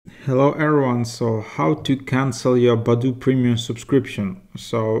Hello everyone, so how to cancel your BADOO premium subscription.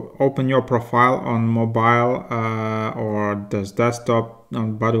 So open your profile on mobile or this desktop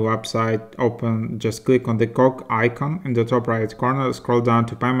on BADOO website. Just click on the cog icon in the top right corner, scroll down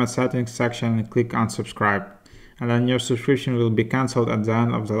to payment settings section and click unsubscribe. And then your subscription will be cancelled at the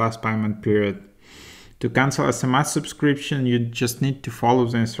end of the last payment period. To cancel SMS subscription, you just need to follow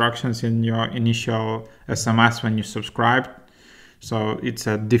the instructions in your initial SMS when you subscribed. So it's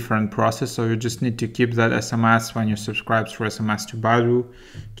a different process. So you just need to keep that SMS when you subscribe through SMS to BADOO,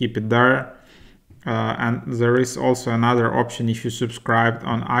 keep it there. And there is also another option if you subscribed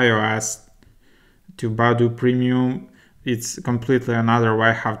on iOS to BADOO Premium. It's completely another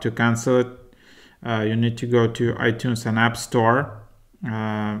way how to cancel it. You need to go to iTunes and App Store.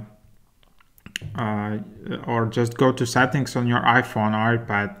 Or just go to settings on your iPhone or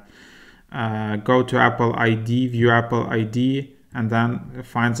iPad. Go to Apple ID, view Apple ID, and then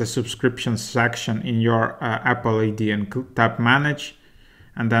find the subscription section in your Apple ID and tap manage,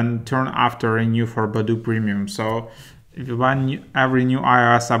 and then turn after renew for BADOO Premium. So when every new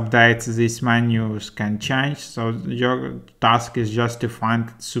iOS updates, these menus can change. So your task is just to find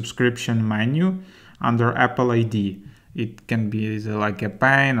subscription menu under Apple ID. It can be either like a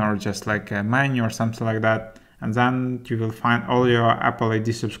pane or just like a menu or something like that. And then you will find all your Apple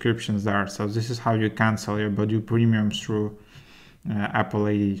ID subscriptions there. So this is how you cancel your BADOO Premium through Apple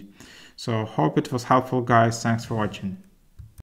ID. So hope it was helpful, guys. Thanks for watching.